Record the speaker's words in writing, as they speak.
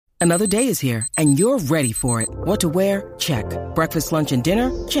Another day is here, and you're ready for it. What to wear? Check. Breakfast, lunch, and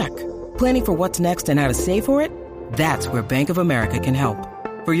dinner? Check. Planning for what's next and how to save for it? That's where Bank of America can help.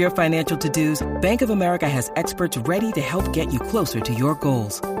 For your financial to-dos, Bank of America has experts ready to help get you closer to your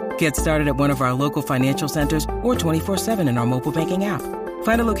goals. Get started at one of our local financial centers or 24/7 in our mobile banking app.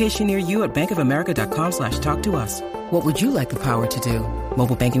 Find a location near you at bankofamerica.com/talktous. What would you like the power to do?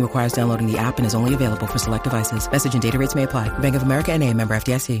 Mobile banking requires downloading the app and is only available for select devices. Message and data rates may apply. Bank of America N.A., member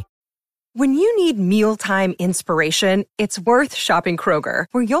FDIC. When you need mealtime inspiration, it's worth shopping Kroger,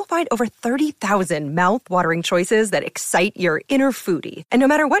 where you'll find over 30,000 mouth-watering choices that excite your inner foodie. And no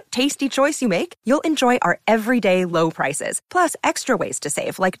matter what tasty choice you make, you'll enjoy our everyday low prices, plus extra ways to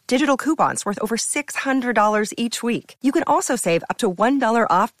save, like digital coupons worth over $600 each week. You can also save up to $1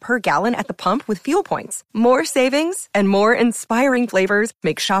 off per gallon at the pump with fuel points. More savings and more inspiring flavors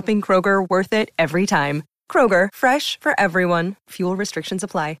make shopping Kroger worth it every time. Kroger, fresh for everyone. Fuel restrictions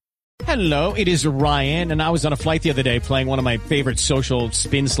apply. Hello, it is Ryan, and I was on a flight the other day playing one of my favorite social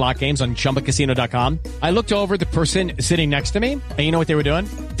spin slot games on ChumbaCasino.com. I looked over at the person sitting next to me, and you know what they were doing?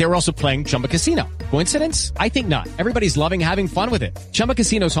 They were also playing Chumba Casino. Coincidence? I think not. Everybody's loving having fun with it. Chumba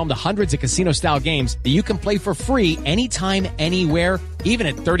Casino is home to hundreds of casino-style games that you can play for free anytime, anywhere, even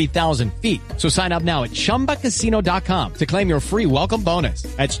at 30,000 feet. So sign up now at ChumbaCasino.com to claim your free welcome bonus.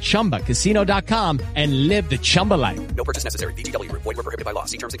 That's ChumbaCasino.com and live the Chumba life. No purchase necessary. VGW. Void where prohibited by law.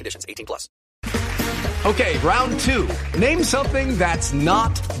 See terms and conditions. 18+. Okay, round two. Name something that's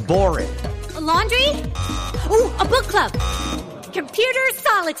not boring. A laundry? Ooh, a book club. Computer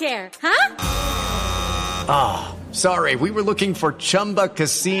solitaire, huh? Ah, sorry. We were looking for Chumba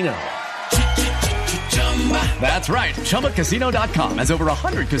Casino. That's right. ChumbaCasino.com has over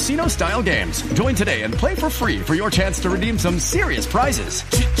 100 casino-style games. Join today and play for free for your chance to redeem some serious prizes.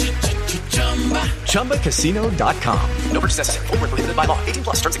 ChumbaCasino.com. No purchase necessary. Void where prohibited by law.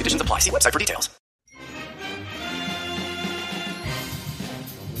 18+. Terms and conditions apply. See website for details.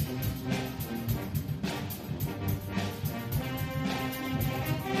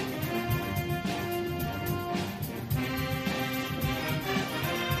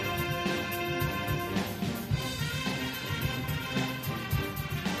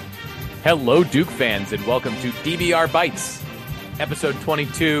 Hello, Duke fans, and welcome to DBR Bites, episode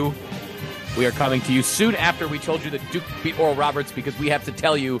 22. We are coming to you soon after we told you that Duke beat Oral Roberts, because we have to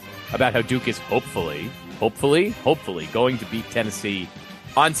tell you about how Duke is hopefully going to beat Tennessee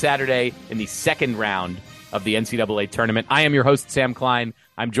on Saturday in the second round of the NCAA tournament. I am your host, Sam Klein.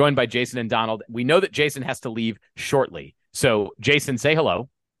 I'm joined by Jason and Donald. We know that Jason has to leave shortly. So, Jason, say hello.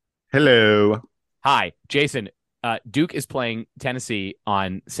 Hello. Hi, Jason. Duke is playing Tennessee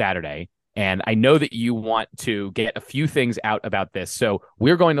on Saturday, and I know that you want to get a few things out about this. So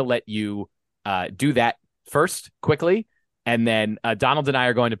we're going to let you do that first quickly, and then Donald and I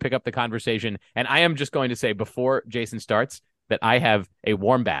are going to pick up the conversation. And I am just going to say before Jason starts that I have a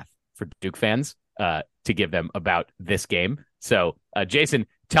warm bath for Duke fans to give them about this game. So, Jason,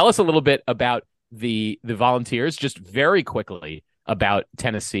 tell us a little bit about the Volunteers, just very quickly about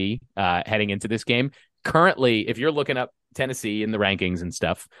Tennessee heading into this game. Currently, if you're looking up Tennessee in the rankings and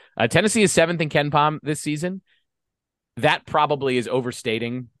stuff, Tennessee is 7th in KenPom this season. That probably is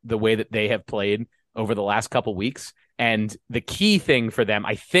overstating the way that they have played over the last couple weeks. And the key thing for them,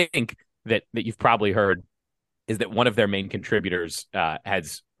 I think that you've probably heard, is that one of their main contributors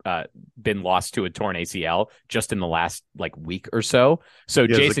has been lost to a torn ACL just in the last week or so. So,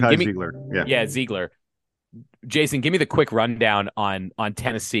 yeah, Jason, give me Ziegler. Yeah, Ziegler. Jason, give me the quick rundown on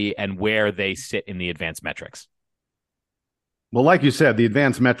Tennessee and where they sit in the advanced metrics. Well, like you said, the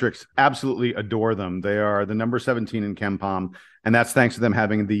advanced metrics absolutely adore them. They are the number 17 in KenPom, and that's thanks to them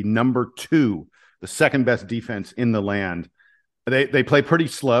having the number 2, the second best defense in the land. They play pretty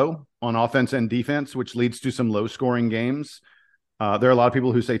slow on offense and defense, which leads to some low-scoring games. There are a lot of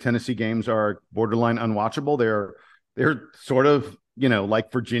people who say Tennessee games are borderline unwatchable. They're sort of,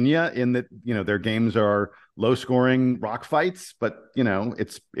 like Virginia in that, their games are low-scoring rock fights, but,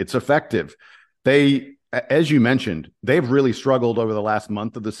 it's effective. They, as you mentioned, they've really struggled over the last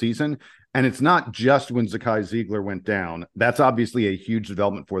month of the season, and it's not just when Zakai Ziegler went down. That's obviously a huge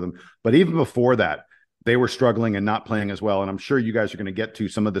development for them. But even before that, they were struggling and not playing as well, and I'm sure you guys are going to get to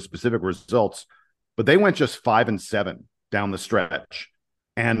some of the specific results, but they went just 5-7 down the stretch.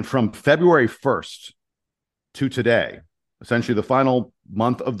 And from February 1st to today, essentially the final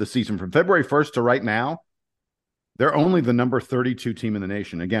month of the season, from February 1st to right now, they're only the number 32 team in the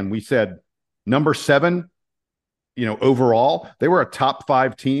nation. Again, we said number 7, overall. They were a top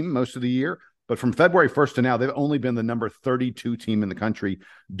 5 team most of the year, but from February 1st to now, they've only been the number 32 team in the country.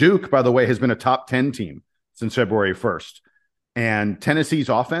 Duke, by the way, has been a top 10 team since February 1st. And Tennessee's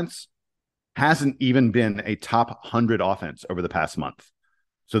offense hasn't even been a top 100 offense over the past month.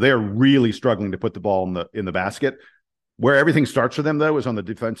 So they are really struggling to put the ball in the basket. Where everything starts for them, though, is on the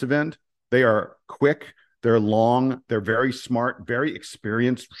defensive end. They are quick. They're long. They're very smart, very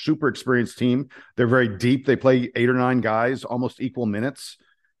experienced, super experienced team. They're very deep. They play 8 or 9 guys, almost equal minutes.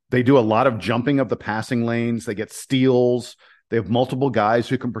 They do a lot of jumping of the passing lanes. They get steals. They have multiple guys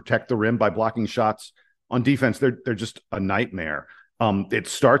who can protect the rim by blocking shots. On defense, they're just a nightmare. It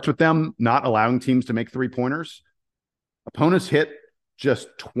starts with them not allowing teams to make 3-pointers. Opponents hit just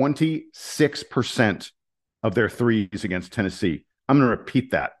 26% of their threes against Tennessee. I'm going to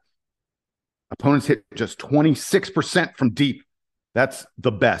repeat that. Opponents hit just 26% from deep. That's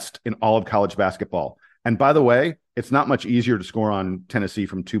the best in all of college basketball. And by the way, it's not much easier to score on Tennessee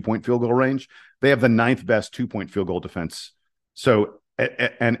from 2-point field goal range. They have the 9th best 2-point field goal defense. So,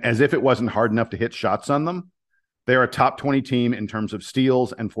 and as if it wasn't hard enough to hit shots on them, they're a top 20 team in terms of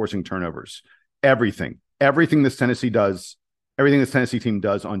steals and forcing turnovers. Everything this Tennessee team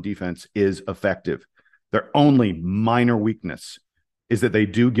does on defense is effective. Their only minor weakness is that they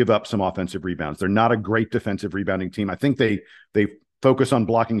do give up some offensive rebounds. They're not a great defensive rebounding team. I think they focus on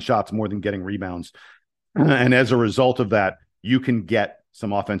blocking shots more than getting rebounds. And as a result of that, you can get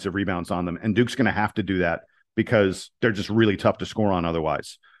some offensive rebounds on them. And Duke's going to have to do that because they're just really tough to score on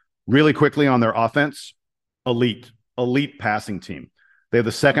otherwise. Really quickly on their offense, elite passing team. They have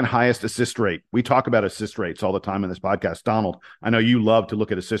the 2nd highest assist rate. We talk about assist rates all the time in this podcast. Donald, I know you love to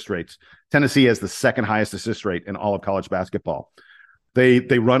look at assist rates. Tennessee has the 2nd highest assist rate in all of college basketball. They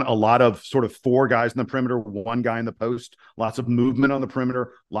run a lot of sort of 4 guys in the perimeter, 1 guy in the post, lots of movement on the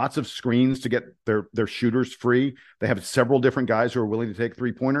perimeter, lots of screens to get their shooters free. They have several different guys who are willing to take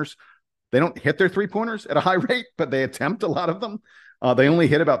 3-pointers. They don't hit their 3-pointers at a high rate, but they attempt a lot of them. They only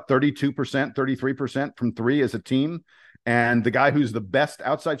hit about 32%, 33% from 3 as a team. And the guy who's the best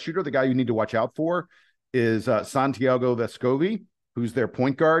outside shooter, the guy you need to watch out for, is Santiago Vescovi, who's their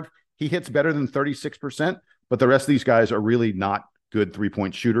point guard. He hits better than 36%, but the rest of these guys are really not good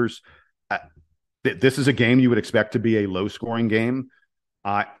 3-point shooters. This is a game you would expect to be a low-scoring game.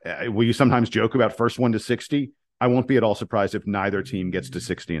 We sometimes joke about first one to 60. I won't be at all surprised if neither team gets to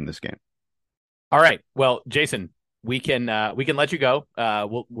 60 in this game. All right. Well, Jason, we can let you go.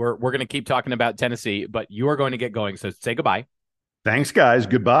 We're going to keep talking about Tennessee, but you are going to get going. So say goodbye. Thanks, guys.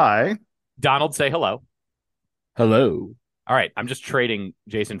 Goodbye. Donald, say hello. Hello. All right. I'm just trading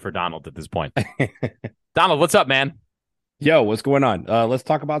Jason for Donald at this point. Donald, what's up, man? Yo, what's going on? Let's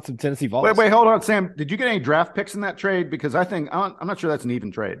talk about some Tennessee Vols. Wait, hold on, Sam. Did you get any draft picks in that trade? Because I'm not sure that's an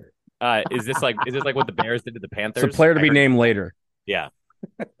even trade. Is this like what the Bears did to the Panthers? It's a player to be named later. Yeah.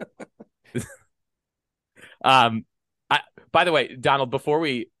 By the way, Donald, before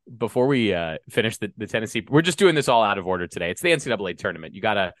we finish the Tennessee, we're just doing this all out of order today. It's the NCAA tournament. You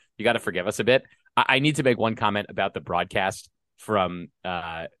gotta forgive us a bit. I need to make one comment about the broadcast from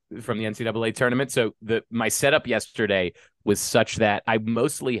the NCAA tournament. So my setup yesterday was such that I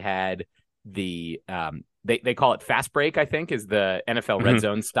mostly had the they call it fast break, I think, is the NFL Red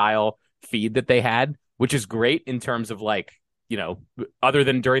Zone style feed that they had, which is great in terms of like, other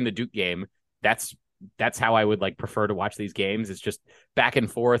than during the Duke game, that's how I would like prefer to watch these games. It's just back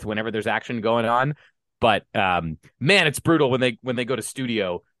and forth whenever there's action going on. But man, it's brutal when they go to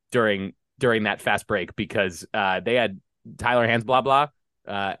studio during that fast break because they had Tyler Hands blah blah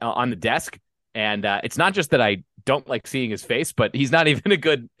on the desk, and it's not just that I don't like seeing his face, but he's not even a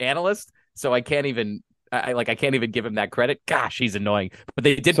good analyst, so I can't even give him that credit. Gosh, he's annoying. But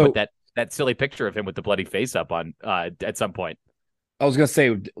they did put that silly picture of him with the bloody face up on at some point. I was gonna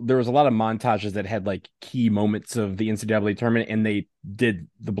say there was a lot of montages that had like key moments of the NCAA tournament, and they did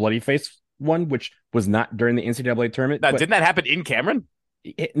the bloody face one, which was not during the NCAA tournament. Now, didn't that happen in Cameron?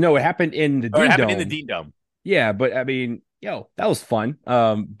 No, it happened in the Dean Dome. It happened in the Dean Dome. Yeah, but I mean, that was fun.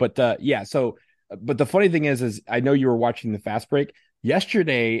 But the funny thing is I know you were watching the fast break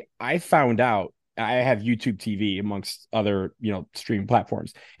yesterday. I found out I have YouTube TV amongst other, streaming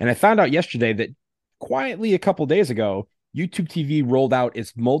platforms. And I found out yesterday that quietly a couple days ago, YouTube TV rolled out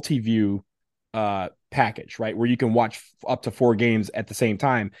its multi-view package, right? Where you can watch up to 4 games at the same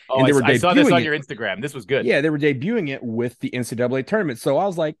time. Oh, and I saw this on your Instagram. This was good. Yeah, they were debuting it with the NCAA tournament. So I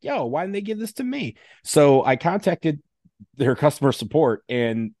was like, why didn't they give this to me? So I contacted their customer support,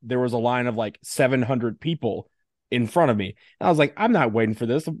 and there was a line of like 700 people in front of me. And I was like, I'm not waiting for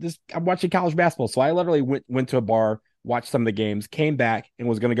this. I'm watching college basketball. So I literally went to a bar, watched some of the games, came back, and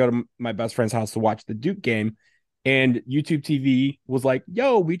was going to go to my best friend's house to watch the Duke game. And YouTube TV was like,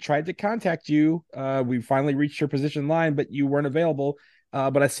 we tried to contact you. We finally reached your position line, but you weren't available.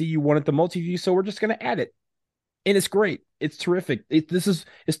 But I see you wanted the multi-view, so we're just going to add it. And it's great. It's terrific. It's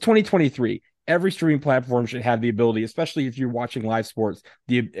 2023. Every streaming platform should have the ability, especially if you're watching live sports,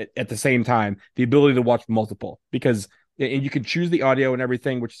 at the same time, the ability to watch multiple, because and you can choose the audio and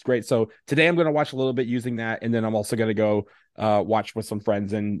everything, which is great. So today I'm going to watch a little bit using that, and then I'm also going to go watch with some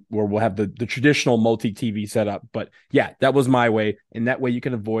friends, and where we'll have the traditional multi TV setup. But yeah, that was my way, and that way you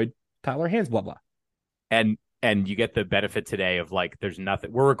can avoid Tyler Hands blah blah. And you get the benefit today of like there's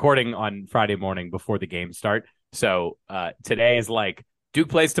nothing. We're recording on Friday morning before the games start, so today is like Duke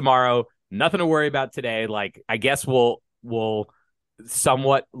plays tomorrow. Nothing to worry about today. Like I guess we'll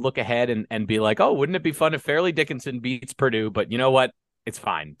somewhat look ahead and be like, oh, wouldn't it be fun if Fairleigh Dickinson beats Purdue? But you know what? It's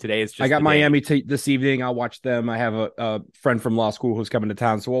fine. Today is just. I got Miami this evening. I'll watch them. I have a friend from law school who's coming to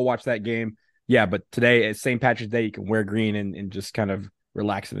town, so we'll watch that game. Yeah, but today it's St. Patrick's Day. You can wear green and just kind of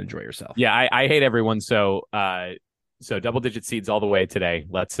relax and enjoy yourself. Yeah, I hate everyone. So double digit seeds all the way today.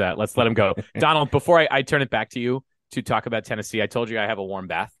 Let's let them go. Donald, before I turn it back to you to talk about Tennessee, I told you I have a warm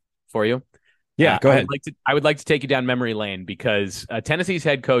bath for you. Yeah, go ahead. I would like to take you down memory lane because Tennessee's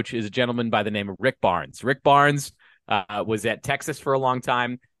head coach is a gentleman by the name of Rick Barnes. Rick Barnes was at Texas for a long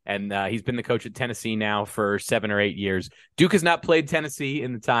time, and he's been the coach at Tennessee now for 7 or 8 years. Duke has not played Tennessee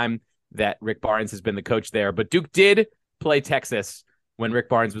in the time that Rick Barnes has been the coach there, but Duke did play Texas when Rick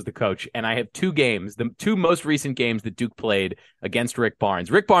Barnes was the coach, and I have 2 games, the 2 most recent games that Duke played against Rick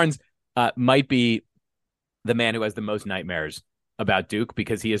Barnes. Rick Barnes might be the man who has the most nightmares about Duke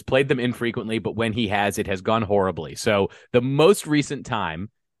because he has played them infrequently, but when he has, it has gone horribly. So the most recent time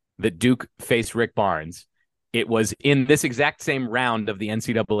that Duke faced Rick Barnes, it was in this exact same round of the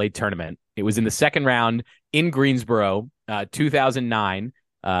NCAA tournament. It was in the second round in Greensboro, 2009,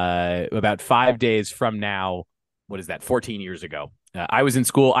 about 5 days from now. What is that? 14 years ago. I was in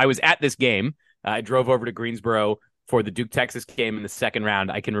school. I was at this game. I drove over to Greensboro for the Duke-Texas game in the second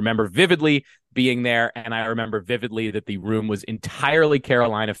round. I can remember vividly being there, and I remember vividly that the room was entirely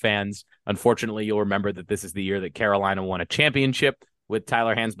Carolina fans. Unfortunately, you'll remember that this is the year that Carolina won a championship with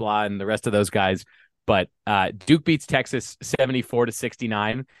Tyler Hansblah and the rest of those guys. But Duke beats Texas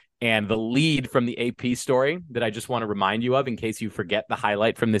 74-69, and the lead from the AP story that I just want to remind you of in case you forget the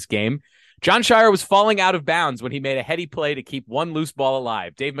highlight from this game. John Shire was falling out of bounds when he made a heady play to keep one loose ball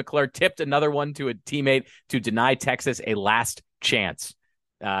alive. Dave McClure tipped another one to a teammate to deny Texas a last chance.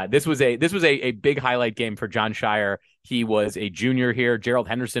 This was a big highlight game for John Shire. He was a junior here. Gerald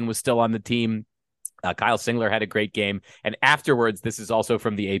Henderson was still on the team. Kyle Singler had a great game. And afterwards, this is also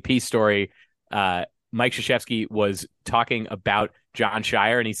from the AP story, Mike Krzyzewski was talking about John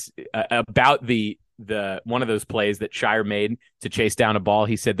Shire, and he's about the one of those plays that Shire made to chase down a ball.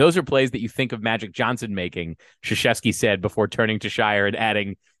 He said, those are plays that you think of Magic Johnson making, Krzyzewski said before turning to Shire and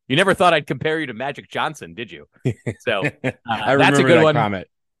adding, you never thought I'd compare you to Magic Johnson, did you? So I that's a good that one. Comment.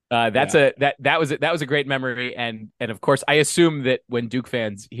 That was a great memory. And of course, I assume that when Duke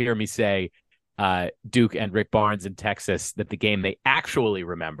fans hear me say Duke and Rick Barnes in Texas, that the game they actually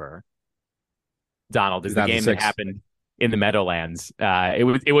remember, Donald, is the game that happened in the Meadowlands.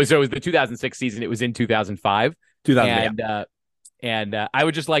 It was the 2006 season. It was in 2005. And I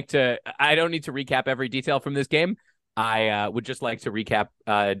would just like to. I don't need to recap every detail from this game. I would just like to recap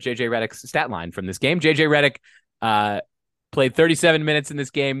JJ Redick's stat line from this game. JJ Redick played 37 minutes in this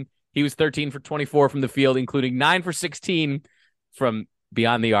game. He was 13 for 24 from the field, including 9 for 16 from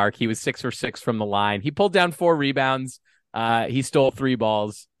beyond the arc. He was 6 for 6 from the line. He pulled down 4 rebounds. He stole 3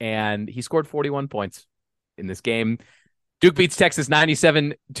 balls, and he scored 41 points in this game. Duke beats Texas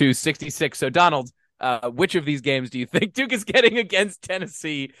 97-66. So, Donald, which of these games do you think Duke is getting against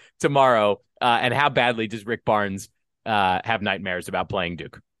Tennessee tomorrow? And how badly does Rick Barnes have nightmares about playing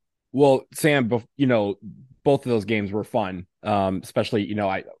Duke? Well, Sam, both of those games were fun. Especially,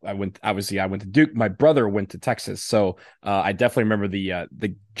 I went to Duke. My brother went to Texas. So I definitely remember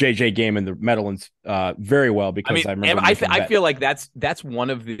the JJ game and the Meadowlands very well because I remember. I feel like that's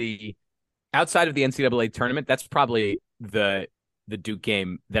one of the, outside of the NCAA tournament, that's probably the Duke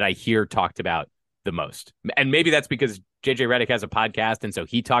game that I hear talked about the most. And maybe that's because JJ Redick has a podcast, and so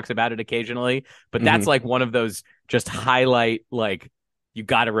he talks about it occasionally. But that's like one of those just highlight, like, you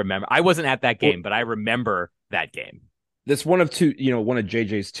got to remember. I wasn't at that game, but I remember that game. That's one of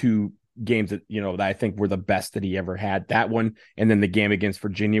JJ's 2 games that, that I think were the best that he ever had. That one, and then the game against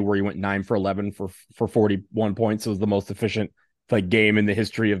Virginia where he went 9 for 11 for 41 points. It was the most efficient game in the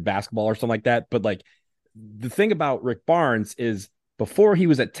history of basketball or something like that. But the thing about Rick Barnes is before he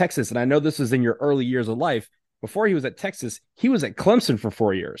was at Texas, and I know this is in your early years of life, before he was at Texas, he was at Clemson for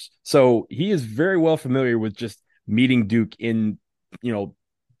 4 years. So he is very well familiar with just meeting Duke in,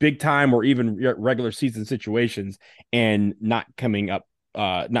 big time or even regular season situations and not coming up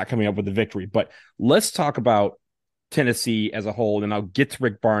with the victory. But let's talk about Tennessee as a whole, and I'll get to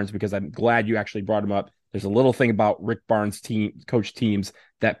Rick Barnes because I'm glad you actually brought him up. There's a little thing about Rick Barnes' coach teams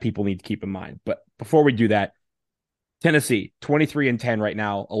that people need to keep in mind. But before we do that, Tennessee 23-10 right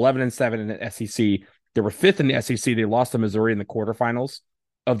now, 11-7 in the SEC. They were 5th in the SEC. They lost to Missouri in the quarterfinals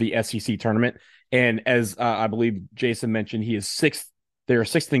of the SEC tournament. And as I believe Jason mentioned, he is 6th. They are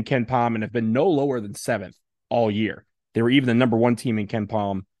 6th in Ken Pom and have been no lower than 7th all year. They were even the number 1 team in Ken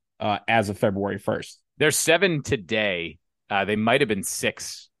Pom as of February 1st. They're 7 today. They might have been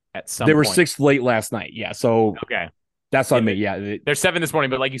 6 at some point. They were 6th late last night. Yeah. So okay. That's on me. Yeah. They're 7 this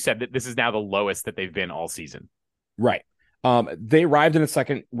morning, but like you said, this is now the lowest that they've been all season. Right. They arrived in the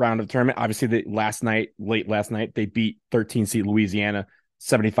second round of the tournament. Obviously, late last night, they beat 13 seed Louisiana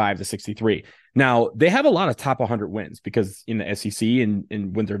 75-63. Now, they have a lot of top 100 wins because in the SEC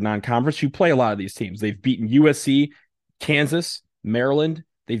and when they're non-conference, you play a lot of these teams. They've beaten USC, Kansas, Maryland.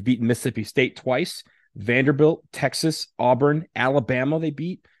 They've beaten Mississippi State twice, Vanderbilt, Texas, Auburn, Alabama. They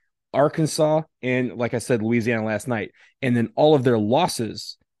beat Arkansas, and like I said, Louisiana last night. And then all of their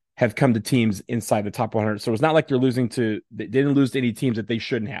losses have come to teams inside the top 100. So it's not like they didn't lose to any teams that they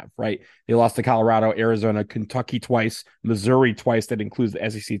shouldn't have, right? They lost to Colorado, Arizona, Kentucky twice, Missouri twice. That includes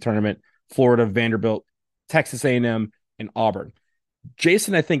the SEC tournament, Florida, Vanderbilt, Texas A&M, and Auburn.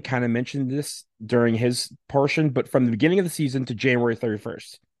 Jason, I think, kind of mentioned this during his portion, but from the beginning of the season to January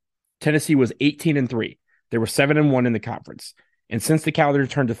 31st, Tennessee was 18-3. They were 7-1 in the conference. And since the calendar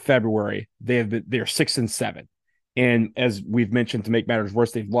turned to February, they're 6-7. And as we've mentioned, to make matters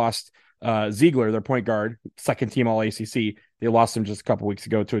worse, they've lost Ziegler, their point guard, second team All ACC. They lost him just a couple weeks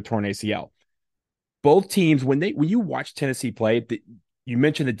ago to a torn ACL. Both teams, when you watch Tennessee play, you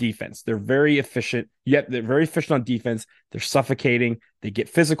mentioned the defense. They're very efficient. Yet they're very efficient on defense. They're suffocating. They get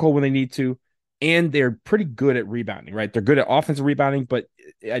physical when they need to, and they're pretty good at rebounding. Right? They're good at offensive rebounding, but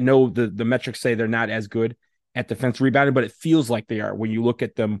I know the metrics say they're not as good at defensive rebounding, but it feels like they are when you look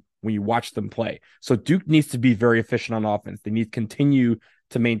at them, when you watch them play. So Duke needs to be very efficient on offense. They need to continue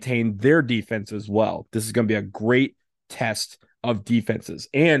to maintain their defense as well. This is going to be a great test of defenses.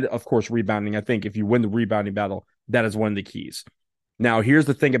 And, of course, rebounding. I think if you win the rebounding battle, that is one of the keys. Now, here's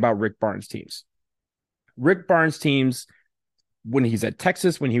the thing about Rick Barnes' teams. Rick Barnes' teams, when he's at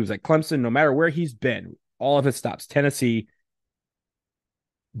Texas, when he was at Clemson, no matter where he's been, all of his stops, Tennessee,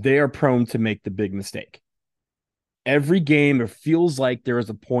 they are prone to make the big mistake. Every game, it feels like there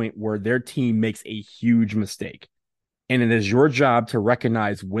is a point where their team makes a huge mistake. And it is your job to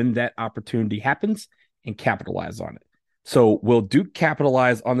recognize when that opportunity happens and capitalize on it. So will Duke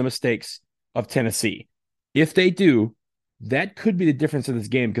capitalize on the mistakes of Tennessee? If they do, that could be the difference in this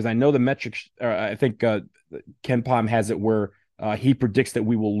game, because I know the metrics, I think Ken Pom has it where he predicts that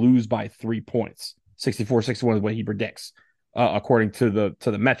we will lose by 3 points. 64-61 is what he predicts, according to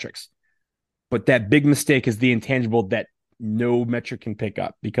the metrics. But that big mistake is the intangible that no metric can pick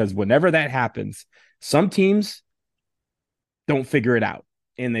up, because whenever that happens, some teams don't figure it out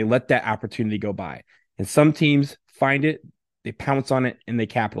and they let that opportunity go by. And some teams find it, they pounce on it, and they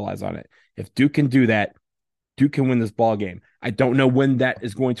capitalize on it. If Duke can do that, Duke can win this ball game. I don't know when that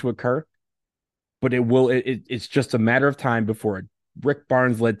is going to occur, but it will. It's just a matter of time before a Rick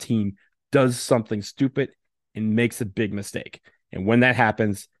Barnes-led team does something stupid and makes a big mistake. And when that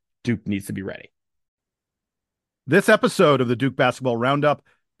happens, Duke needs to be ready. This episode of the Duke Basketball Roundup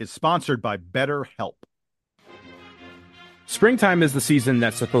is sponsored by BetterHelp. Springtime is the season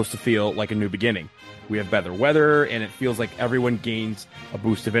that's supposed to feel like a new beginning. We have better weather, and it feels like everyone gains a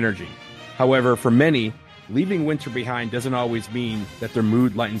boost of energy. However, for many, leaving winter behind doesn't always mean that their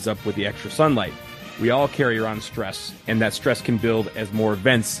mood lightens up with the extra sunlight. We all carry around stress, and that stress can build as more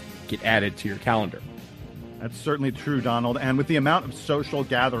events get added to your calendar. That's certainly true, Donald. And with the amount of social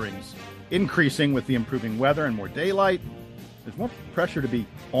gatherings increasing with the improving weather and more daylight, there's more pressure to be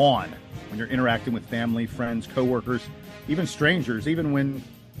on when you're interacting with family, friends, coworkers, even strangers, even when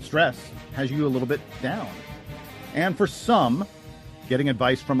stress has you a little bit down. And for some, getting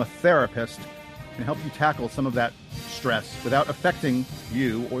advice from a therapist can help you tackle some of that stress without affecting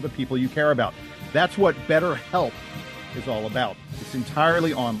you or the people you care about. That's what BetterHelp is all about. It's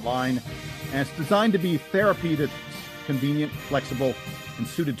entirely online, and it's designed to be therapy that's convenient, flexible, and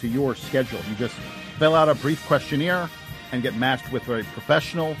suited to your schedule. You just fill out a brief questionnaire and get matched with a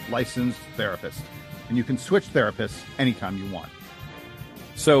professional, licensed therapist. And you can switch therapists anytime you want.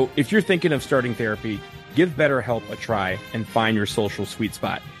 So if you're thinking of starting therapy, give BetterHelp a try and find your social sweet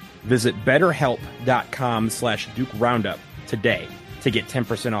spot. Visit betterhelp.com/Duke Roundup today to get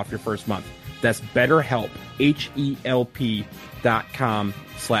 10% off your first month. That's BetterHelp,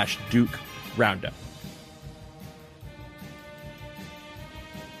 HELP.com/Duke Roundup.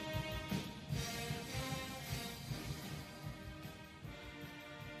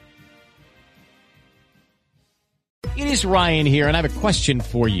 It is Ryan here, and I have a question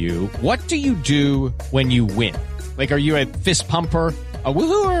for you. What do you do when you win? Like, are you a fist pumper, a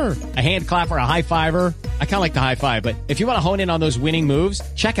woohooer, a hand clapper, a high fiver? I kind of like the high five, but if you want to hone in on those winning moves,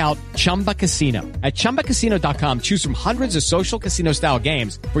 check out Chumba Casino. At ChumbaCasino.com, choose from hundreds of social casino style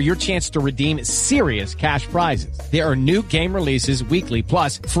games for your chance to redeem serious cash prizes. There are new game releases weekly,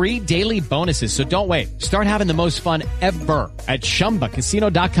 plus free daily bonuses. So don't wait. Start having the most fun ever at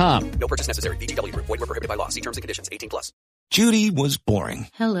ChumbaCasino.com. No purchase necessary. VGW Group. Void where prohibited by law. See terms and conditions. 18+. Judy was boring.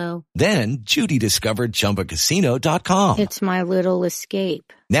 Hello. Then Judy discovered ChumbaCasino.com. It's my little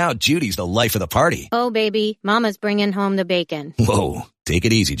escape. Now Judy's the life of the party. Oh, baby, mama's bringing home the bacon. Whoa, take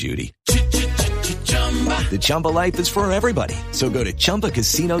it easy, Judy. The Chumba life is for everybody. So go to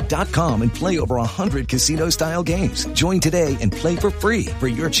ChumbaCasino.com and play over 100 casino-style games. Join today and play for free for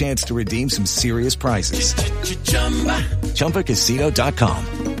your chance to redeem some serious prizes. ChumbaCasino.com.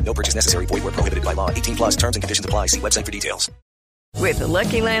 No purchase necessary. Void where prohibited by law. 18+. Terms and conditions apply. See website for details. With the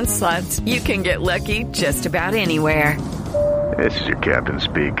Lucky Land Slots, you can get lucky just about anywhere. This is your captain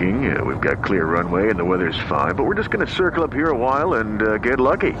speaking. We've got clear runway and the weather's fine, but we're just going to circle up here a while and get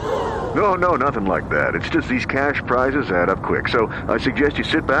lucky. No, nothing like that. It's just these cash prizes add up quick. So I suggest you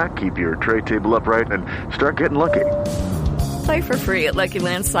sit back, keep your tray table upright, and start getting lucky. Play for free at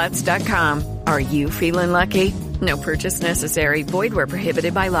LuckyLandSlots.com. Are you feeling lucky? No purchase necessary. Void where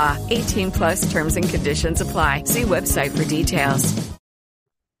prohibited by law. 18+ terms and conditions apply. See website for details.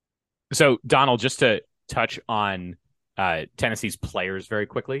 So, Donald, just to touch on Tennessee's players very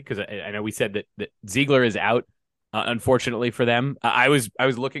quickly, because I know we said that Ziegler is out, unfortunately for them. I was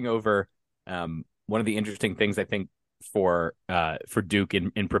looking over one of the interesting things I think for Duke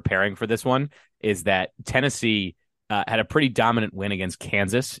in preparing for this one is that Tennessee had a pretty dominant win against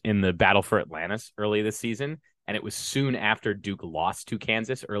Kansas in the battle for Atlantis early this season. And it was soon after Duke lost to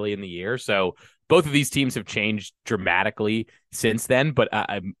Kansas early in the year. So both of these teams have changed dramatically since then. But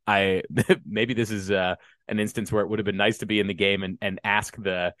I maybe this is an instance where it would have been nice to be in the game and ask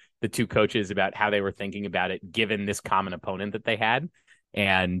the two coaches about how they were thinking about it, given this common opponent that they had.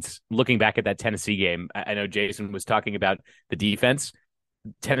 And looking back at that Tennessee game, I know Jason was talking about the defense.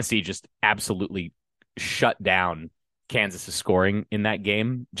 Tennessee just absolutely shut down Kansas' scoring in that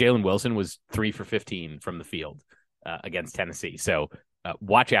game. Jalen Wilson was 3 for 15 from the field against Tennessee. So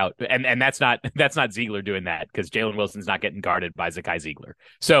watch out. And that's not Ziegler doing that, because Jalen Wilson's not getting guarded by Zakai Ziegler.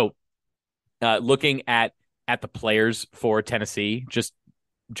 So looking at the players for Tennessee, just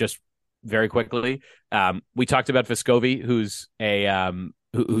very quickly, we talked about Vescovi, who's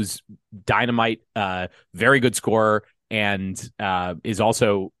who's dynamite, very good scorer, and is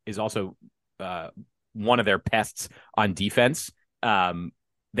also one of their pests on defense.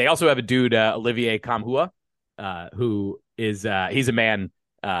 They also have a dude, Olivier Kamhua, who is he's a man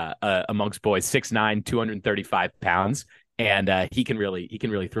amongst boys, 6'9", 235 pounds, and he can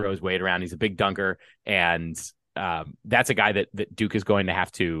really throw his weight around. He's a big dunker, and that's a guy that Duke is going to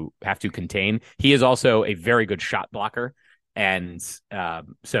have to contain. He is also a very good shot blocker, and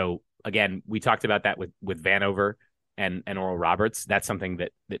so again, we talked about that with Vanover and Oral Roberts. That's something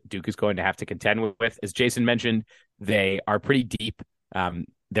that Duke is going to have to contend with. As Jason mentioned, they are pretty deep.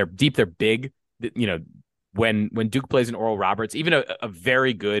 They're deep. They're big. You know, when Duke plays an Oral Roberts, even a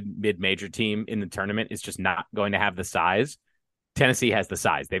very good mid-major team in the tournament is just not going to have the size. Tennessee has the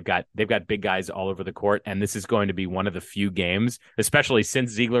size. They've got big guys all over the court, and this is going to be one of the few games, especially since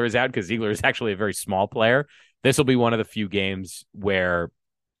Ziegler is out, because Ziegler is actually a very small player. This will be one of the few games where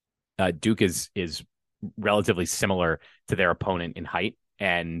Duke is relatively similar to their opponent in height.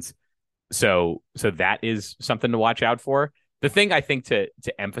 And so that is something to watch out for. The thing I think to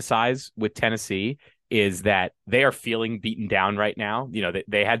emphasize with Tennessee is that they are feeling beaten down right now. You know,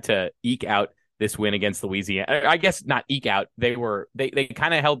 they had to eke out this win against Louisiana. I guess not eke out. They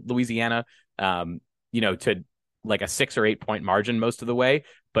kind of held Louisiana, to like a 6 or 8 point margin most of the way.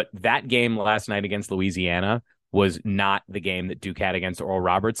 But that game last night against Louisiana was not the game that Duke had against Oral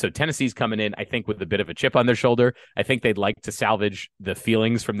Roberts. So Tennessee's coming in, I think, with a bit of a chip on their shoulder. I think they'd like to salvage the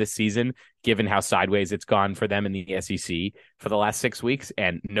feelings from this season, given how sideways it's gone for them in the SEC for the last 6 weeks,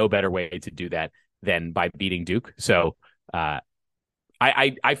 and no better way to do that than by beating Duke. So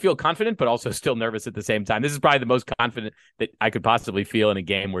I feel confident, but also still nervous at the same time. This is probably the most confident that I could possibly feel in a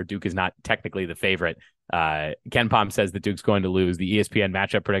game where Duke is not technically the favorite. Ken Pom says that Duke's going to lose. The ESPN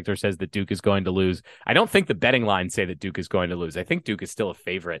matchup predictor says that Duke is going to lose. I don't think the betting lines say that Duke is going to lose. I think Duke is still a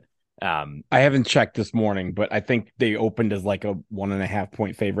favorite. I haven't checked this morning, but I think they opened as like a 1.5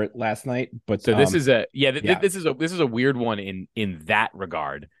 point favorite last night. But so this is this is a weird one in that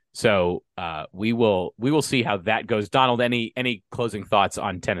regard. So we will see how that goes. Donald, any closing thoughts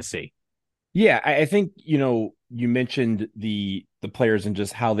on Tennessee? Yeah, I think, you mentioned the players and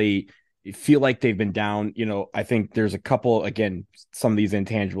just how they feel like they've been down. I think there's a couple, again, some of these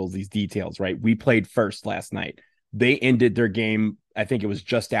intangibles, these details, right? We played first last night. They ended their game, I think it was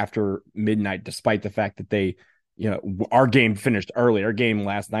just after midnight, despite the fact that they, our game finished early. Our game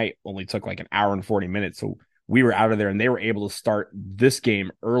last night only took like an hour and 40 minutes. So we were out of there and they were able to start this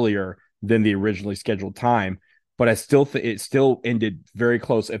game earlier than the originally scheduled time. But I still it still ended very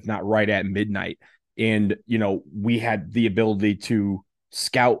close, if not right at midnight. And, we had the ability to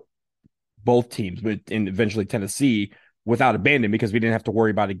scout both teams, and eventually Tennessee without abandon, because we didn't have to worry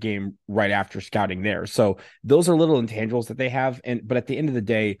about a game right after scouting there. So those are little intangibles that they have. But at the end of the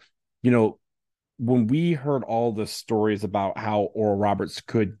day, when we heard all the stories about how Oral Roberts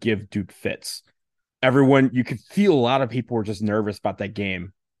could give Duke fits, you could feel a lot of people were just nervous about that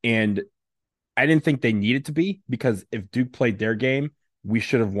game. And I didn't think they needed to be, because if Duke played their game, we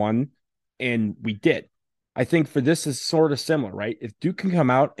should have won, and we did. I think for this is sort of similar, right? If Duke can come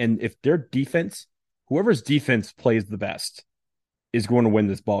out and if their defense, whoever's defense plays the best, is going to win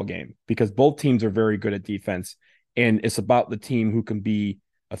this ball game, because both teams are very good at defense, and it's about the team who can be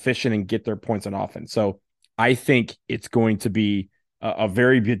efficient and get their points on offense. So I think it's going to be a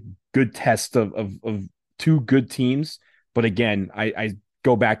very good test of two good teams. But again, I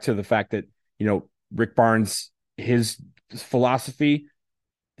go back to the fact that, Rick Barnes, his philosophy,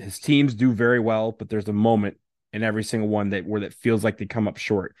 his teams do very well, but there's a moment in every single one where that feels like they come up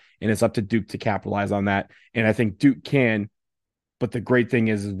short, and it's up to Duke to capitalize on that. And I think Duke can. But the great thing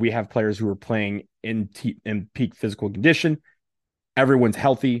is we have players who are playing in peak physical condition. Everyone's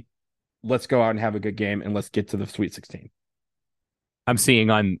healthy. Let's go out and have a good game, and let's get to the Sweet 16. I'm seeing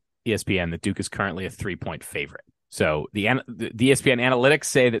on ESPN that Duke is currently a 3-point favorite. So the ESPN analytics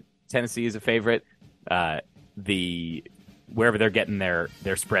say that Tennessee is a favorite. Wherever they're getting their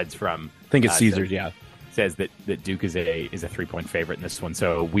spreads from, I think it's Caesars. Says that Duke is a 3-point favorite in this one.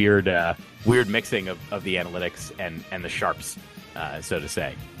 So weird mixing of the analytics and the sharps, so to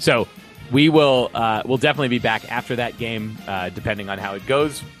say. So we'll definitely be back after that game, depending on how it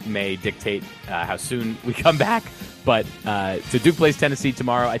goes. May dictate how soon we come back. But so Duke plays Tennessee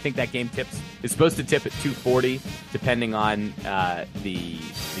tomorrow. I think that game is supposed to tip at 2:40, depending on the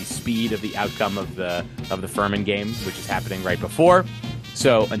speed of the outcome of the Furman game, which is happening right before.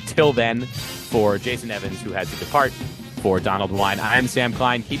 So until then, for Jason Evans, who had to depart, for Donald Wine, I'm Sam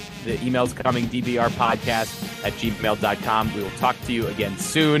Klein. Keep the emails coming, dbrpodcast@gmail.com. We will talk to you again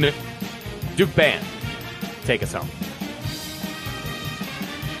soon. Duke Band, take us home.